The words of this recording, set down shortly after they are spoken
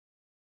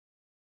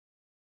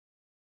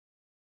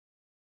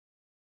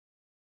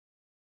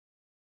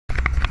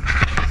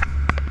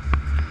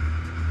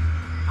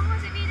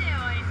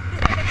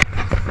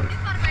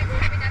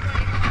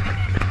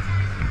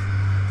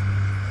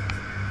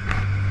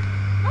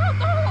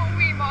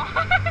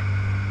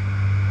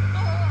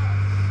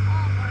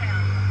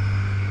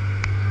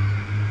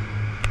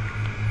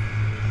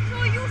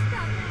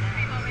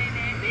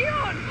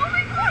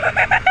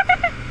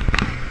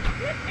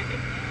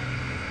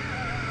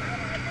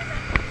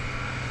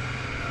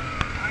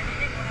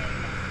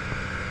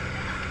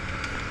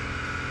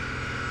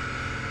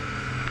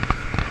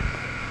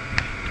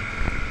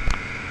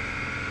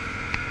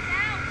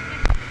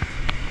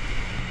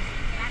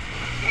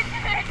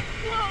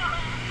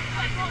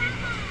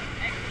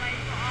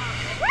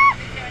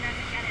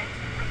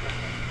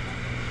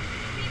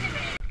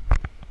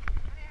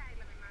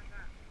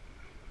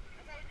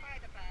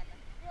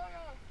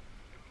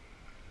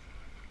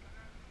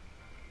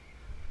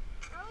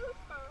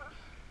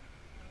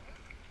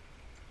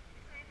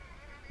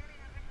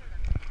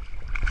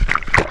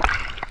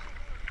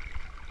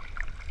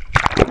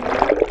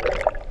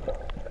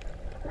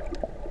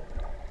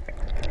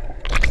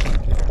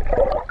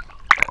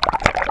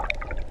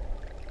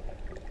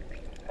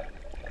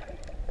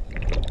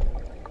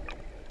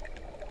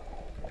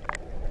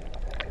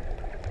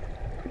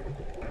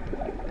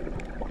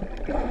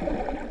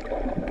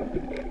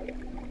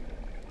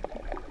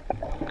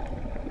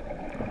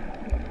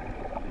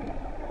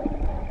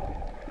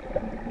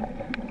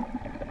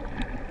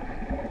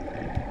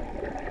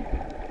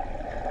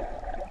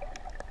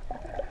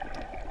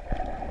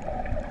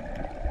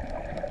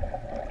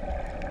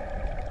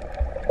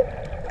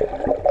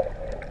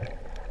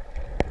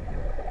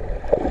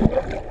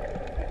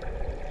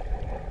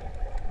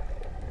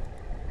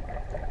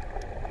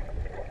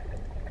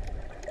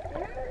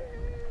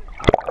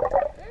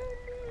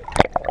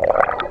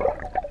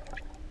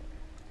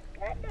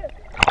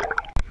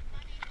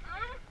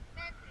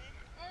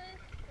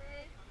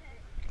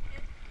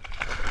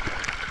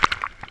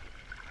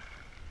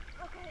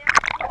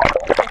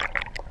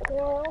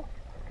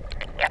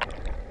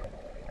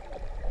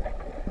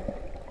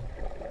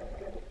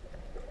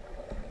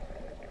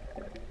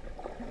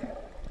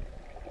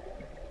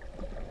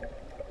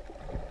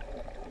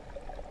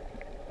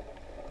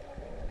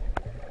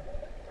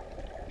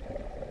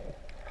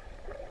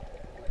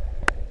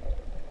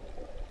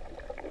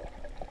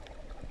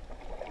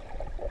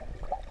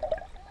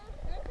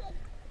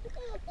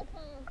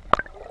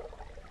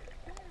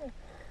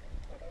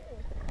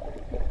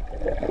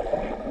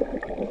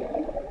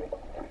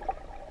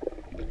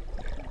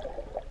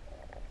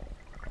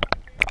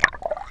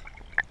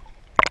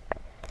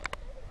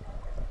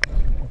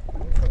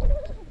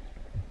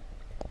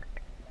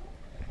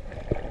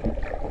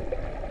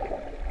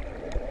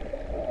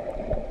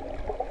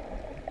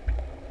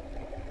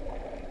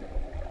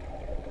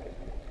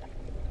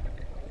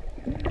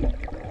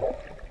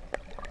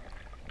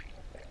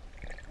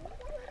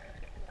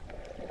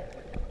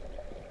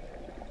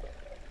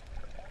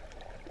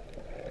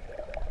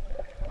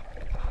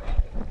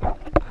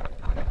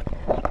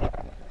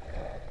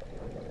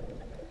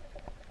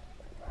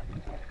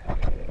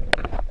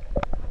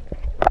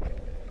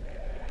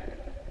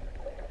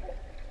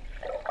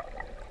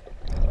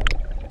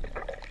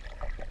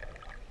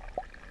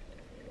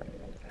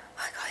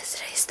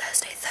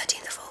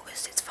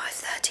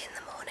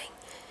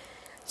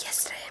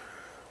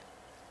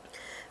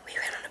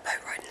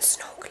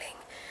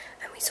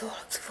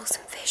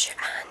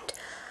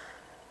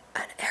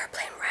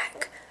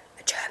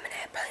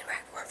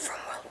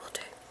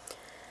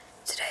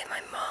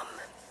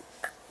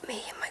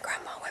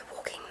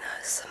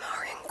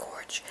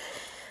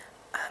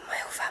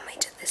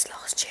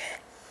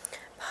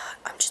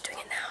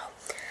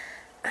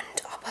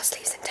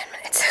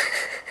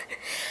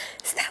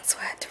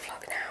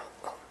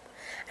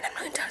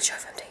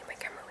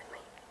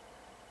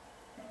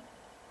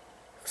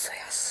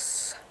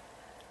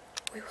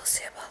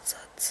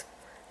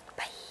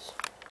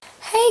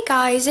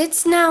guys,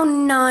 it's now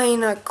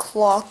 9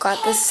 o'clock at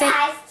the same...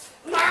 Guys,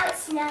 now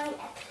it's 9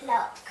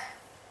 o'clock.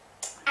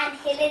 And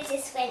Hilla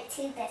just went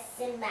to the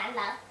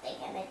cinema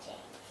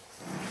thingamajig.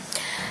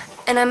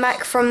 And I'm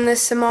back from the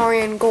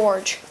Samarian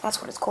Gorge.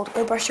 That's what it's called.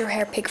 Go brush your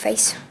hair, pig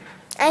face.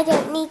 I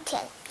don't need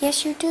to.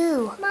 Yes, you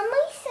do.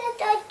 Mummy said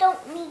I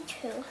don't need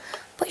to.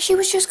 But she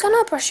was just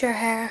gonna brush your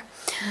hair.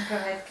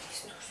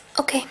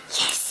 Okay.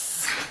 Yes.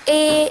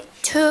 It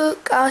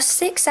took us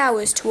 6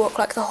 hours to walk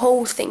like the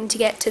whole thing to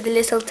get to the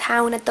little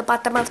town at the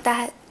bottom of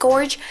the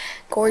gorge.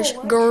 Gorge.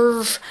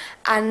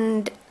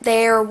 And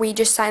there we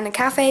just sat in a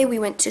cafe. We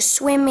went to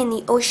swim in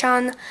the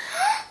ocean.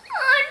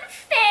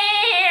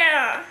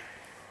 Unfair.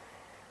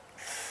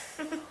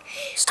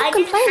 Stop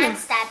complaining. I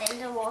just handstand in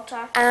the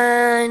water.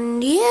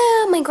 And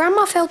yeah, my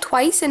grandma fell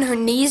twice and her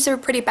knees are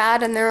pretty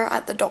bad and they're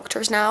at the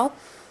doctor's now.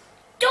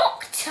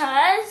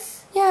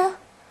 Doctors? Yeah.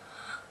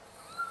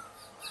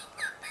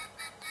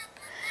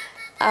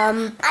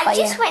 I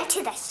just went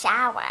to the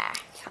shower.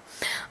 Yeah.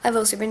 I've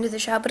also been to the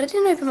shower, but I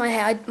didn't open my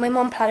hair. My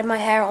mom plaited my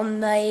hair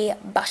on the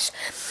bus.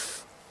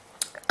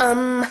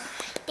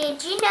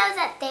 Did you know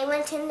that they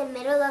went in the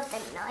middle of the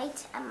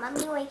night and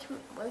Mummy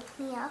woke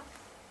me up?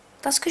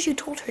 That's because you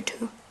told her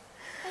to.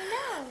 I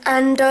know.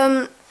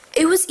 And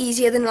it was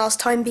easier than last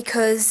time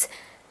because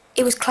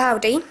it was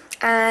cloudy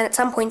and at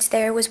some points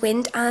there was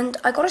wind, and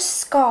I got a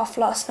scarf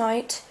last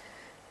night.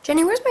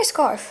 Jenny, where's my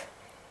scarf?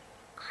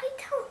 I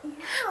don't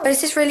know. But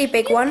it's this really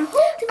big one.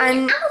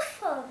 And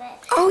of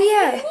it. oh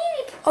yeah.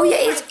 Oh yeah,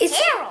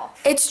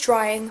 it's off.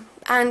 drying.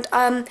 And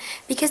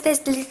because there's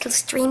the little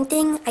stream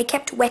thing, I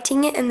kept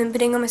wetting it and then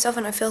putting it on myself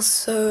and I feel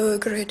so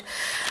good.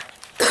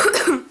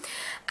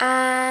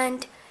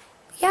 And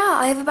yeah,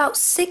 I have about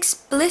 6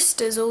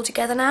 blisters all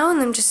together now,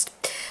 and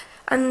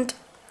and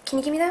can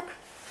you give me that?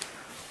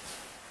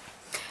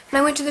 And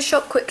I went to the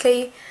shop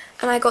quickly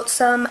and I got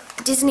some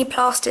Disney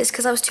plasters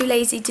because I was too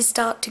lazy to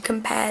start to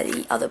compare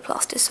the other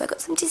plasters, so I got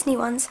some Disney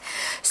ones.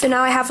 So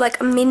now I have like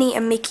a Minnie,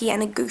 a Mickey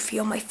and a Goofy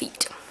on my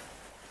feet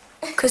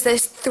because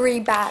there's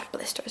 3 bad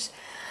blisters.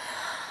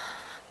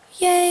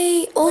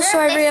 Yay! Also,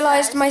 I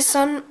realized my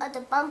sun. Are the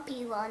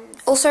bumpy ones.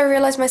 Also, I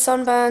realized my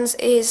sunburns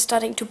is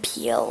starting to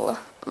peel.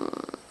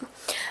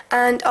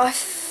 And our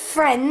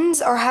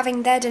friends are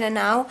having their dinner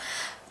now,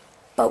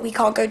 but we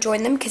can't go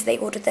join them because they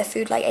ordered their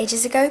food like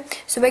ages ago.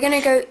 So we're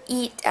gonna go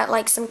eat at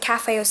like some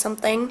cafe or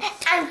something.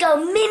 And go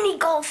mini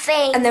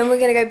golfing. And then we're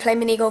gonna go play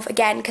mini golf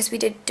again because we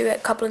did do it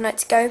a couple of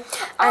nights ago.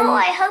 And oh,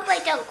 I hope I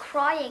don't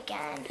cry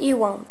again. you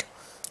won't,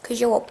 because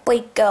you're a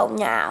big girl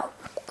now.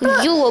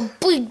 You're a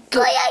big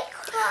girl. But I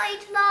cried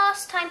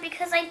last time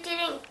because I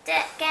didn't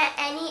get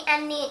any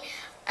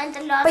and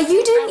the last. But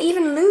you didn't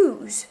even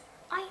lose.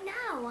 I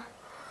know.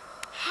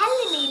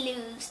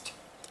 Helene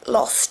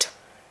Lost.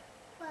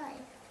 Why?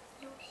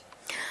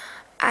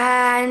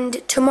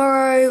 And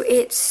tomorrow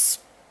it's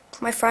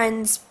my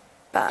friend's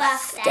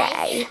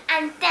birthday.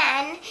 And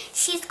then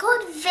she's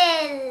called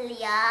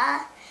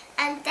Vilya.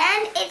 And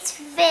then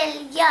it's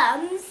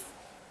Williams.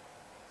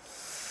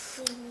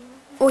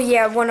 Oh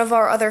yeah, one of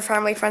our other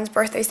family friends'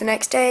 birthdays the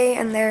next day,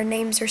 and their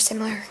names are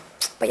similar.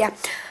 But yeah.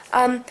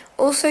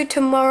 Also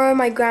tomorrow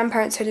my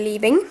grandparents are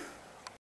leaving.